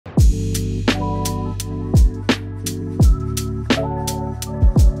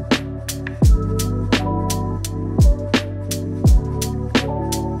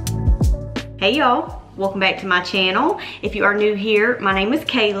Hey y'all, welcome back to my channel. If you are new here, my name is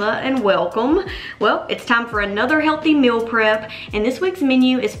Kayla and welcome. Well, it's time for another healthy meal prep, and this week's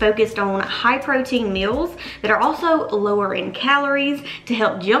menu is focused on high protein meals that are also lower in calories to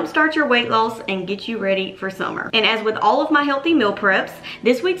help jumpstart your weight loss and get you ready for summer. And as with all of my healthy meal preps,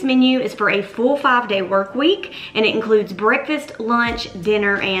 this week's menu is for a full 5-day work week, and it includes breakfast, lunch,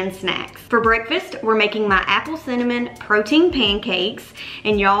 dinner, and snacks. For breakfast, we're making my apple cinnamon protein pancakes,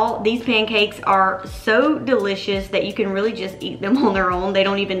 and y'all, these pancakes are so delicious that you can really just eat them on their own. They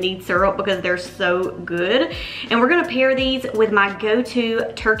don't even need syrup because they're so good. And we're gonna pair these with my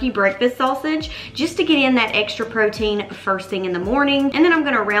go-to turkey breakfast sausage just to get in that extra protein first thing in the morning. And then I'm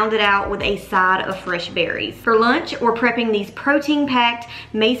gonna round it out with a side of fresh berries. For lunch, we're prepping these protein-packed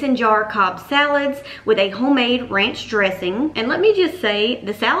mason jar Cobb salads with a homemade ranch dressing. And let me just say,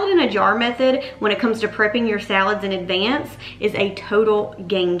 the salad in a jar method when it comes to prepping your salads in advance is a total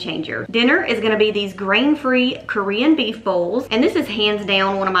game changer. Dinner is gonna be these grain-free Korean beef bowls, and this is hands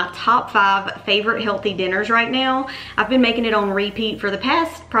down one of my top 5 favorite healthy dinners right now. I've been making it on repeat for the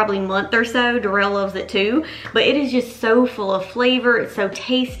past probably month or so. Darrell loves it too, but it is just so full of flavor, it's so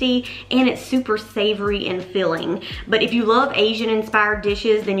tasty, and it's super savory and filling. But if you love Asian inspired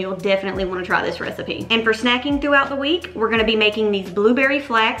dishes, then you'll definitely want to try this recipe. And for snacking throughout the week, we're going to be making these blueberry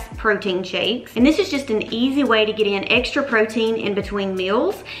flax protein shakes, and this is just an easy way to get in extra protein in between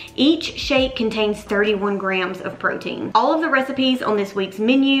meals. Each shake contains 31 grams of protein. All of the recipes on this week's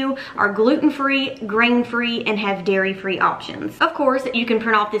menu are gluten-free, grain-free, and have dairy-free options. Of course, you can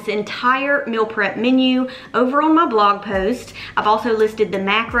print off this entire meal prep menu over on my blog post. I've also listed the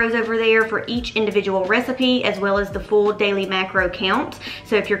macros over there for each individual recipe, as well as the full daily macro count.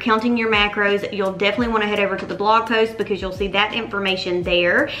 So if you're counting your macros, you'll definitely want to head over to the blog post because you'll see that information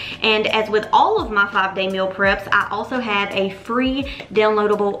there. And as with all of my 5-day meal preps, I also have a free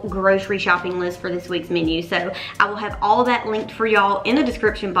downloadable grocery shopping list for this week's menu. So I will have all that linked for y'all in the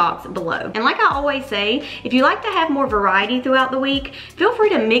description box below. And like I always say, if you like to have more variety throughout the week, feel free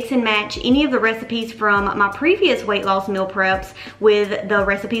to mix and match any of the recipes from my previous weight loss meal preps with the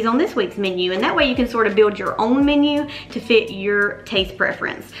recipes on this week's menu. And that way you can sort of build your own menu to fit your taste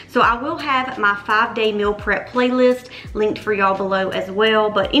preference. So I will have my 5-day meal prep playlist linked for y'all below as well.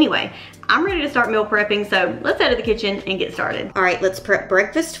 But anyway, I'm ready to start meal prepping, so let's head to the kitchen and get started. All right, let's prep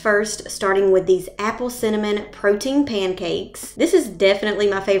breakfast first, starting with these apple cinnamon protein pancakes. This is definitely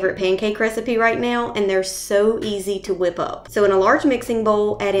my favorite pancake recipe right now, and they're so easy to whip up. So in a large mixing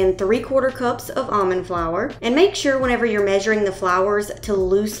bowl, add in 3/4 cups of almond flour, and make sure whenever you're measuring the flours to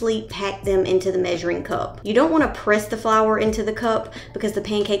loosely pack them into the measuring cup. You don't want to press the flour into the cup because the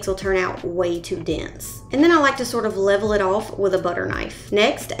pancakes will turn out way too dense. And then I like to sort of level it off with a butter knife.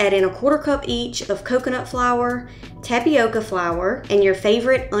 Next, add in 1/4 cup each of coconut flour, tapioca flour, and your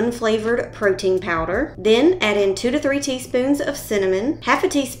favorite unflavored protein powder. Then add in 2 to 3 teaspoons of cinnamon, 1/2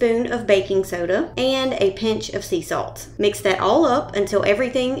 teaspoon of baking soda, and a pinch of sea salt. Mix that all up until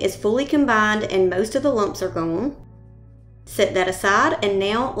everything is fully combined and most of the lumps are gone. Set that aside, and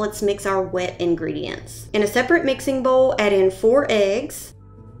now let's mix our wet ingredients. In a separate mixing bowl, add in 4 eggs,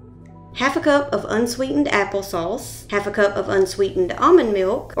 1/2 cup of unsweetened applesauce, 1/2 cup of unsweetened almond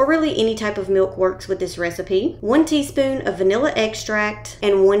milk, or really any type of milk works with this recipe, 1 teaspoon of vanilla extract,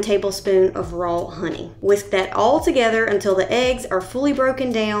 and 1 tablespoon of raw honey. Whisk that all together until the eggs are fully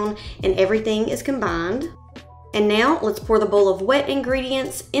broken down and everything is combined. And now let's pour the bowl of wet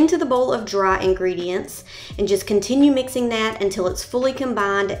ingredients into the bowl of dry ingredients and just continue mixing that until it's fully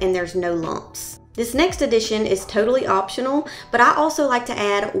combined and there's no lumps. This next addition is totally optional, but I also like to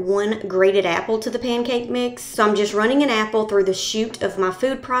add 1 grated apple to the pancake mix. So I'm just running an apple through the chute of my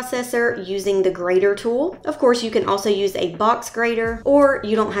food processor using the grater tool. Of course, you can also use a box grater, or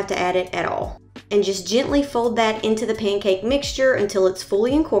you don't have to add it at all. And just gently fold that into the pancake mixture until it's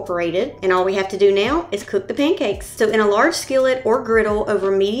fully incorporated. And all we have to do now is cook the pancakes. So in a large skillet or griddle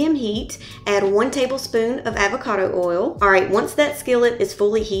over medium heat, add 1 tablespoon of avocado oil. All right, once that skillet is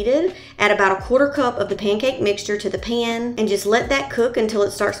fully heated, add about 1/4 cup of the pancake mixture to the pan and just let that cook until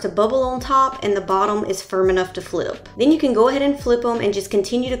it starts to bubble on top and the bottom is firm enough to flip. Then you can go ahead and flip them and just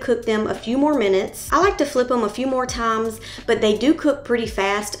continue to cook them a few more minutes. I like to flip them a few more times, but they do cook pretty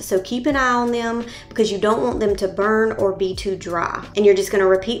fast, so keep an eye on them because you don't want them to burn or be too dry. And you're just going to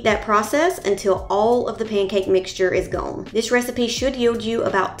repeat that process until all of the pancake mixture is gone. This recipe should yield you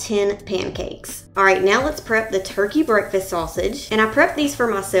about 10 pancakes. All right, now let's prep the turkey breakfast sausage. And I prep these for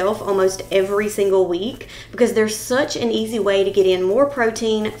myself almost every single week because they're such an easy way to get in more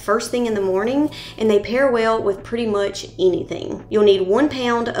protein first thing in the morning, and they pair well with pretty much anything. You'll need 1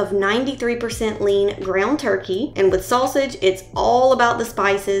 pound of 93% lean ground turkey, and with sausage, it's all about the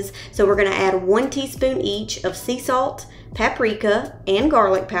spices. So we're gonna add add 1 teaspoon each of sea salt, paprika, and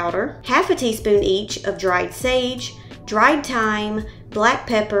garlic powder, half a teaspoon each of dried sage, dried thyme, black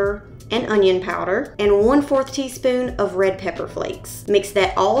pepper, and onion powder, and 1/4 teaspoon of red pepper flakes. Mix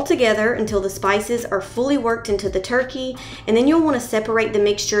that all together until the spices are fully worked into the turkey, and then you'll want to separate the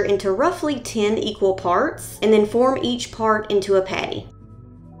mixture into roughly 10 equal parts, and then form each part into a patty.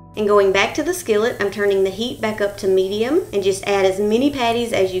 And going back to the skillet, I'm turning the heat back up to medium and just add as many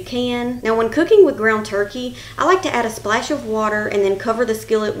patties as you can. Now when cooking with ground turkey, I like to add a splash of water and then cover the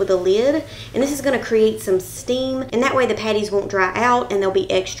skillet with a lid. And this is going to create some steam, and that way the patties won't dry out and they'll be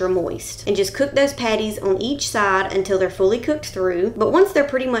extra moist. And just cook those patties on each side until they're fully cooked through. But once they're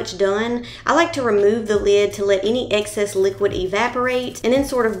pretty much done, I like to remove the lid to let any excess liquid evaporate and then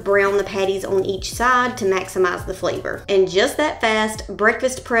sort of brown the patties on each side to maximize the flavor. And just that fast,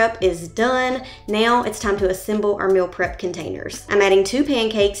 breakfast prep is done. Now it's time to assemble our meal prep containers. I'm adding 2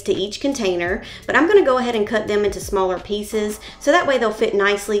 pancakes to each container, but I'm gonna go ahead and cut them into smaller pieces so that way they'll fit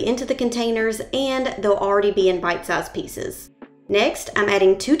nicely into the containers and they'll already be in bite-sized pieces. Next, I'm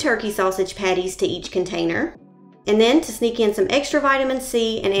adding 2 turkey sausage patties to each container. And then to sneak in some extra vitamin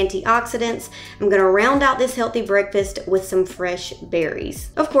C and antioxidants, I'm going to round out this healthy breakfast with some fresh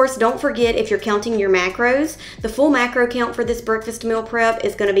berries. Of course, don't forget, if you're counting your macros, the full macro count for this breakfast meal prep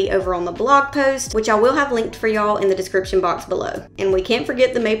is going to be over on the blog post, which I will have linked for y'all in the description box below. And we can't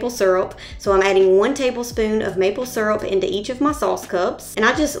forget the maple syrup, so I'm adding 1 tablespoon of maple syrup into each of my sauce cups. And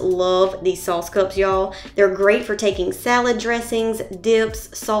I just love these sauce cups, y'all. They're great for taking salad dressings, dips,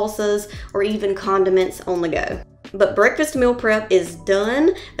 salsas, or even condiments on the go. But breakfast meal prep is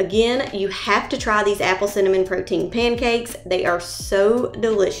done. Again, you have to try these apple cinnamon protein pancakes. They are so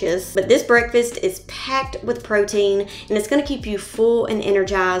delicious. But this breakfast is packed with protein and it's gonna keep you full and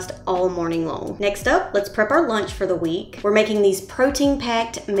energized all morning long. Next up, let's prep our lunch for the week. We're making these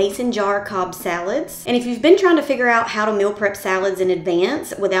protein-packed mason jar Cobb salads. And if you've been trying to figure out how to meal prep salads in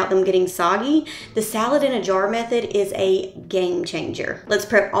advance without them getting soggy, the salad in a jar method is a game changer. Let's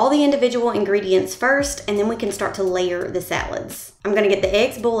prep all the individual ingredients first, and then we can start to layer the salads. I'm gonna get the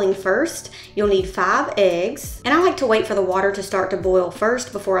eggs boiling first. You'll need 5 eggs, and I like to wait for the water to start to boil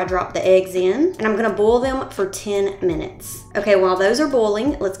first before I drop the eggs in, and I'm gonna boil them for 10 minutes. Okay, while those are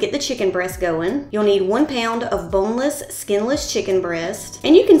boiling, let's get the chicken breast going. You'll need 1 pound of boneless, skinless chicken breast,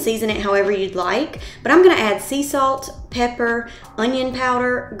 and you can season it however you'd like, but I'm gonna add sea salt, pepper, onion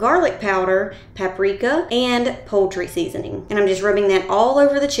powder, garlic powder, paprika, and poultry seasoning. And I'm just rubbing that all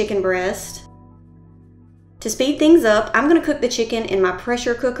over the chicken breast. To speed things up, I'm gonna cook the chicken in my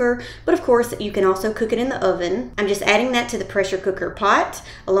pressure cooker, but of course you can also cook it in the oven. I'm just adding that to the pressure cooker pot,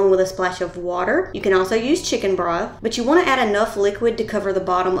 along with a splash of water. You can also use chicken broth, but you wanna add enough liquid to cover the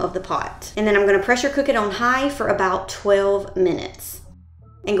bottom of the pot. And then I'm gonna pressure cook it on high for about 12 minutes.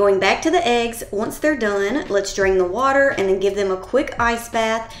 And going back to the eggs, once they're done, let's drain the water and then give them a quick ice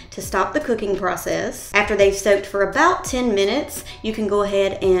bath to stop the cooking process. After they've soaked for about 10 minutes, you can go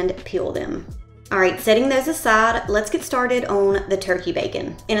ahead and peel them. All right, setting those aside, let's get started on the turkey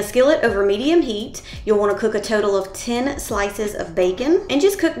bacon. In a skillet over medium heat, you'll want to cook a total of 10 slices of bacon and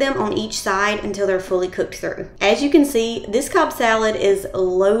just cook them on each side until they're fully cooked through. As you can see, this Cobb salad is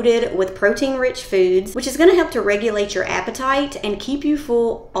loaded with protein-rich foods, which is going to help to regulate your appetite and keep you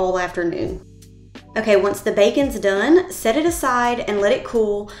full all afternoon. Okay, once the bacon's done, set it aside and let it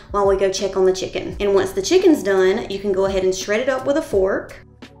cool while we go check on the chicken. And once the chicken's done, you can go ahead and shred it up with a fork.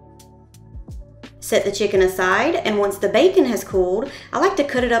 Set the chicken aside, and once the bacon has cooled, I like to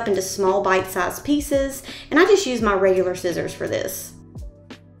cut it up into small bite-sized pieces, and I just use my regular scissors for this.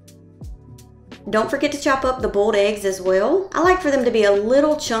 Don't forget to chop up the boiled eggs as well. I like for them to be a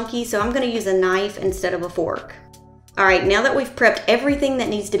little chunky, so I'm gonna use a knife instead of a fork. All right, now that we've prepped everything that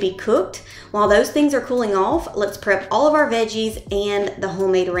needs to be cooked, while those things are cooling off, let's prep all of our veggies and the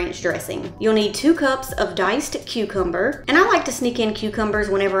homemade ranch dressing. You'll need 2 cups of diced cucumber, and I like to sneak in cucumbers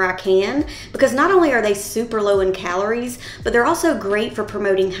whenever I can because not only are they super low in calories, but they're also great for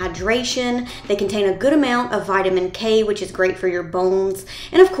promoting hydration. They contain a good amount of vitamin K, which is great for your bones,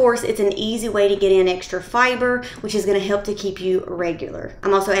 and of course, it's an easy way to get in extra fiber, which is gonna help to keep you regular.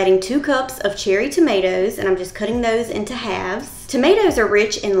 I'm also adding 2 cups of cherry tomatoes, and I'm just cutting those into halves. Tomatoes are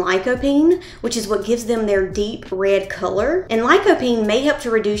rich in lycopene, which is what gives them their deep red color. And lycopene may help to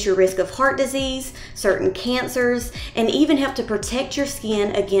reduce your risk of heart disease, certain cancers, and even help to protect your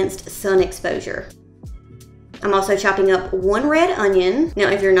skin against sun exposure. I'm also chopping up 1 red onion. Now,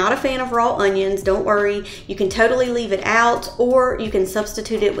 if you're not a fan of raw onions, don't worry. You can totally leave it out, or you can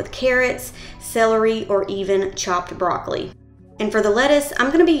substitute it with carrots, celery, or even chopped broccoli. And for the lettuce, I'm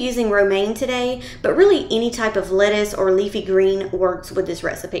going to be using romaine today, but really any type of lettuce or leafy green works with this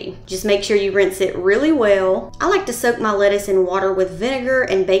recipe. Just make sure you rinse it really well. I like to soak my lettuce in water with vinegar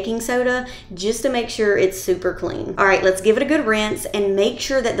and baking soda just to make sure it's super clean. All right, let's give it a good rinse and make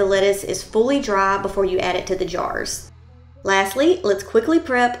sure that the lettuce is fully dry before you add it to the jars. Lastly, let's quickly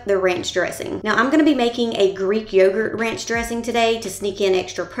prep the ranch dressing. Now I'm going to be making a Greek yogurt ranch dressing today to sneak in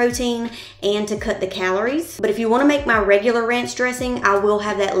extra protein and to cut the calories. But if you want to make my regular ranch dressing, I will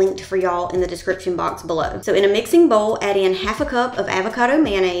have that linked for y'all in the description box below. So in a mixing bowl, add in half a cup of avocado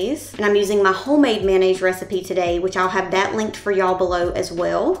mayonnaise. And I'm using my homemade mayonnaise recipe today, which I'll have that linked for y'all below as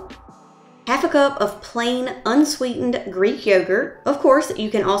well. Half a cup of plain unsweetened Greek yogurt. Of course,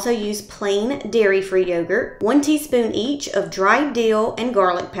 you can also use plain dairy-free yogurt. 1 teaspoon each of dried dill and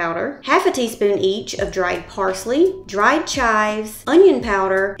garlic powder. Half a teaspoon each of dried parsley, dried chives, onion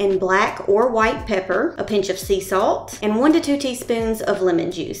powder, and black or white pepper. A pinch of sea salt, and 1 to 2 teaspoons of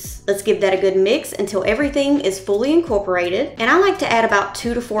lemon juice. Let's give that a good mix until everything is fully incorporated. And I like to add about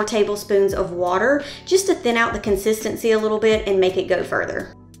 2 to 4 tablespoons of water just to thin out the consistency a little bit and make it go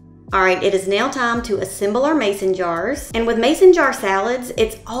further. All right, it is now time to assemble our mason jars. And with mason jar salads,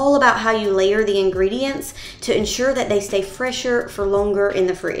 it's all about how you layer the ingredients to ensure that they stay fresher for longer in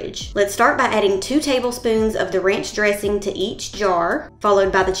the fridge. Let's start by adding 2 tablespoons of the ranch dressing to each jar,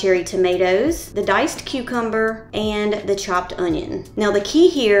 followed by the cherry tomatoes, the diced cucumber, and the chopped onion. Now the key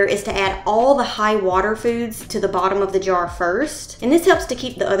here is to add all the high water foods to the bottom of the jar first, and this helps to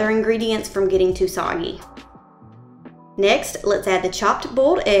keep the other ingredients from getting too soggy. Next, let's add the chopped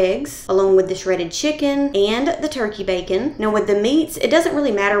boiled eggs, along with the shredded chicken and the turkey bacon. Now with the meats, it doesn't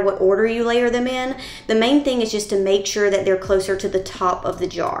really matter what order you layer them in. The main thing is just to make sure that they're closer to the top of the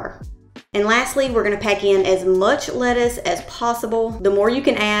jar. And lastly, we're going to pack in as much lettuce as possible. The more you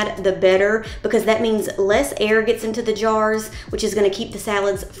can add, the better, because that means less air gets into the jars, which is going to keep the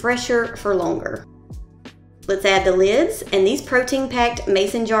salads fresher for longer. Let's add the lids, and these protein-packed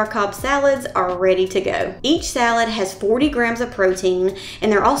mason jar Cobb salads are ready to go. Each salad has 40 grams of protein,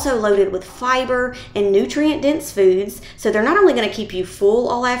 and they're also loaded with fiber and nutrient-dense foods, so they're not only going to keep you full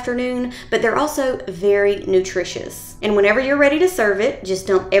all afternoon, but they're also very nutritious. And whenever you're ready to serve it, just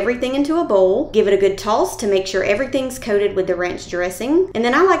dump everything into a bowl, give it a good toss to make sure everything's coated with the ranch dressing, and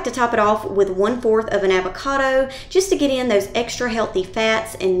then I like to top it off with 1/4 of an avocado just to get in those extra healthy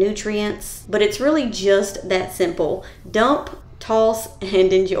fats and nutrients. But it's really just that simple. Dump, toss,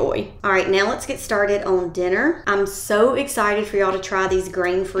 and enjoy. All right, now let's get started on dinner. I'm so excited for y'all to try these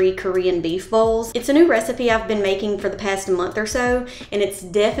grain-free Korean beef bowls. It's a new recipe I've been making for the past month or so, and it's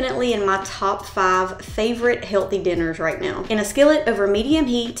definitely in my top 5 favorite healthy dinners right now. In a skillet over medium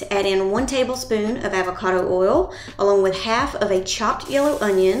heat, add in 1 tablespoon of avocado oil, along with half of a chopped yellow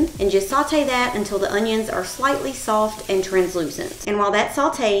onion, and just saute that until the onions are slightly soft and translucent. And while that's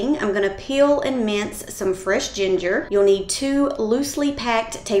sauteing, I'm gonna peel and mince some fresh ginger. You'll need 2 loosely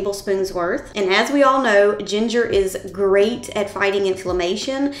packed tablespoons worth. And as we all know, ginger is great at fighting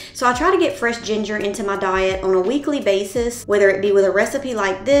inflammation, so I try to get fresh ginger into my diet on a weekly basis, whether it be with a recipe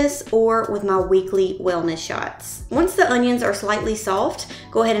like this or with my weekly wellness shots. Once the onions are slightly soft,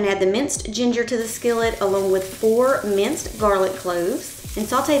 go ahead and add the minced ginger to the skillet along with 4 minced garlic cloves and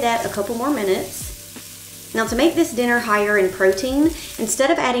saute that a couple more minutes. Now to make this dinner higher in protein, instead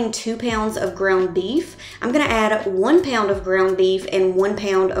of adding 2 pounds of ground beef, I'm gonna add 1 pound of ground beef and 1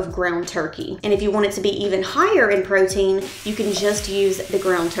 pound of ground turkey. And if you want it to be even higher in protein, you can just use the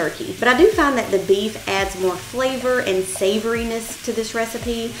ground turkey. But I do find that the beef adds more flavor and savoriness to this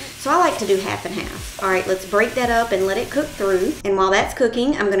recipe, so I like to do half and half. All right, let's break that up and let it cook through. And while that's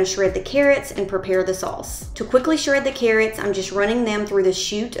cooking, I'm gonna shred the carrots and prepare the sauce. To quickly shred the carrots, I'm just running them through the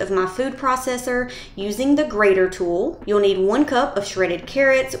chute of my food processor using the grater tool. You'll need 1 cup of shredded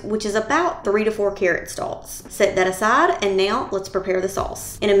carrots, which is about 3 to 4 carrot stalks. Set that aside, and now let's prepare the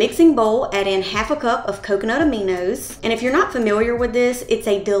sauce. In a mixing bowl, add in half a cup of coconut aminos. And if you're not familiar with this, it's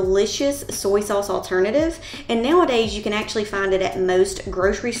a delicious soy sauce alternative, and nowadays you can actually find it at most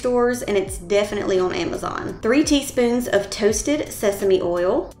grocery stores, and it's definitely on Amazon. 3 teaspoons of toasted sesame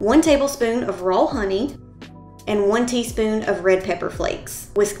oil, 1 tablespoon of raw honey, and 1 teaspoon of red pepper flakes.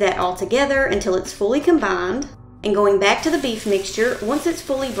 Whisk that all together until it's fully combined. And going back to the beef mixture, once it's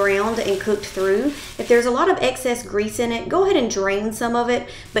fully browned and cooked through, if there's a lot of excess grease in it, go ahead and drain some of it,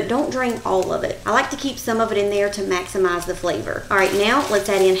 but don't drain all of it. I like to keep some of it in there to maximize the flavor. All right, now let's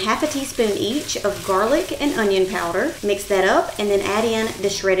add in half a teaspoon each of garlic and onion powder. Mix that up and then add in the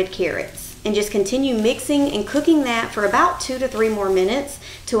shredded carrots. And just continue mixing and cooking that for about 2 to 3 more minutes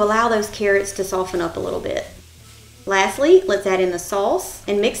to allow those carrots to soften up a little bit. Lastly, let's add in the sauce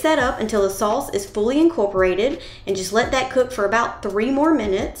and mix that up until the sauce is fully incorporated, and just let that cook for about 3 more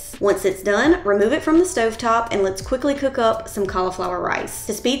minutes. Once it's done, remove it from the stovetop and let's quickly cook up some cauliflower rice.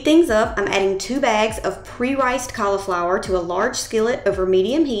 To speed things up, I'm adding 2 bags of pre-riced cauliflower to a large skillet over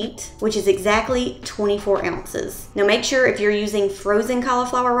medium heat, which is exactly 24 ounces. Now make sure if you're using frozen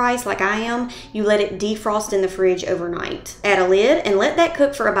cauliflower rice like I am, you let it defrost in the fridge overnight. Add a lid and let that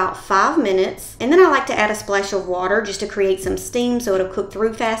cook for about 5 minutes, and then I like to add a splash of water just to create some steam so it'll cook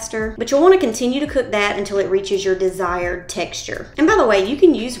through faster. But you'll want to continue to cook that until it reaches your desired texture. And by the way, you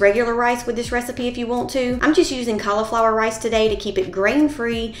can use regular rice with this recipe if you want to. I'm just using cauliflower rice today to keep it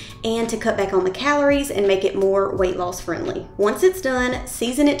grain-free and to cut back on the calories and make it more weight loss friendly. Once it's done,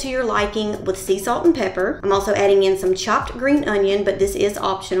 season it to your liking with sea salt and pepper. I'm also adding in some chopped green onion, but this is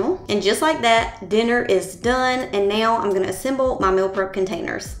optional. And just like that, dinner is done, and now I'm going to assemble my meal prep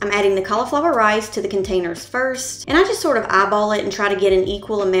containers. I'm adding the cauliflower rice to the containers first, and I just sort of eyeball it and try to get an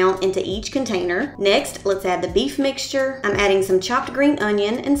equal amount into each container. Next, let's add the beef mixture. I'm adding some chopped green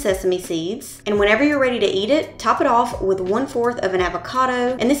onion and sesame seeds. And whenever you're ready to eat it, top it off with 1/4 of an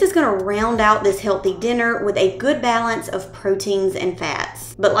avocado. And this is going to round out this healthy dinner with a good balance of proteins and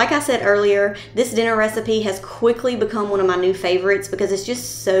fats. But like I said earlier, this dinner recipe has quickly become one of my new favorites because it's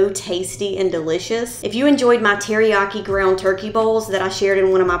just so tasty and delicious. If you enjoyed my teriyaki ground turkey bowls that I shared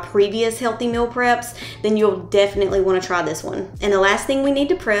in one of my previous healthy meal preps, then you'll definitely want to try this one. And the last thing we need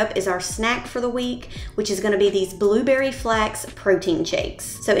to prep is our snack for the week, which is going to be these blueberry flax protein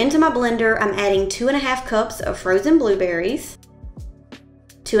shakes. So into my blender, I'm adding 2½ cups of frozen blueberries,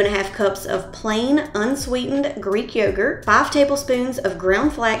 2½ cups of plain unsweetened Greek yogurt, 5 tablespoons of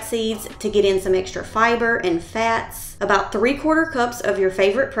ground flax seeds to get in some extra fiber and fats, about 3/4 cups of your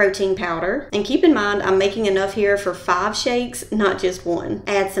favorite protein powder. And keep in mind, I'm making enough here for 5 shakes, not just 1.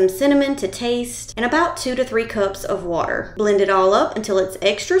 Add some cinnamon to taste and about 2 to 3 cups of water. Blend it all up until it's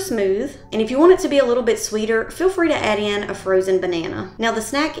extra smooth. And if you want it to be a little bit sweeter, feel free to add in a frozen banana. Now the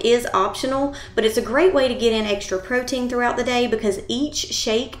snack is optional, but it's a great way to get in extra protein throughout the day because each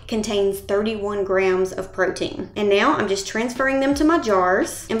shake contains 31 grams of protein. And now I'm just transferring them to my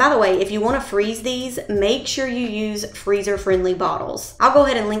jars. And by the way, if you want to freeze these, make sure you use freezer-friendly bottles. I'll go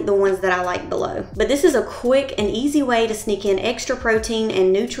ahead and link the ones that I like below. But this is a quick and easy way to sneak in extra protein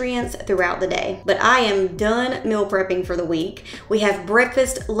and nutrients throughout the day. But I am done meal prepping for the week. We have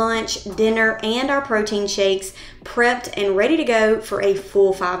breakfast, lunch, dinner, and our protein shakes prepped and ready to go for a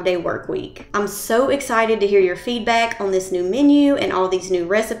full 5-day work week. I'm so excited to hear your feedback on this new menu and all these new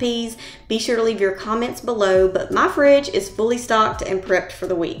recipes. Be sure to leave your comments below, but my fridge is fully stocked and prepped for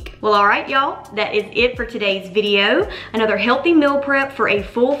the week. Well, all right, y'all, that is it for today's video. Another healthy meal prep for a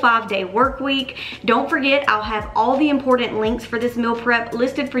full 5-day work week. Don't forget, I'll have all the important links for this meal prep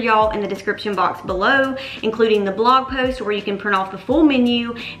listed for y'all in the description box below, including the blog post where you can print off the full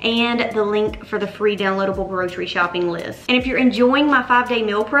menu and the link for the free downloadable grocery shopping list. And if you're enjoying my 5-day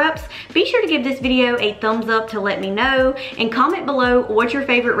meal preps, be sure to give this video a thumbs up to let me know, and comment below what your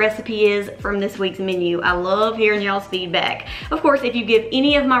favorite recipe is from this week's menu. I love hearing y'all's feedback. Of course, if you give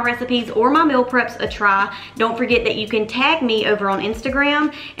any of my recipes or my meal preps a try, don't forget that you can tag me over on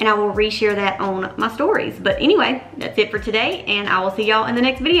Instagram and I will reshare that on my stories. But anyway, that's it for today, and I will see y'all in the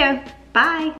next video. Bye.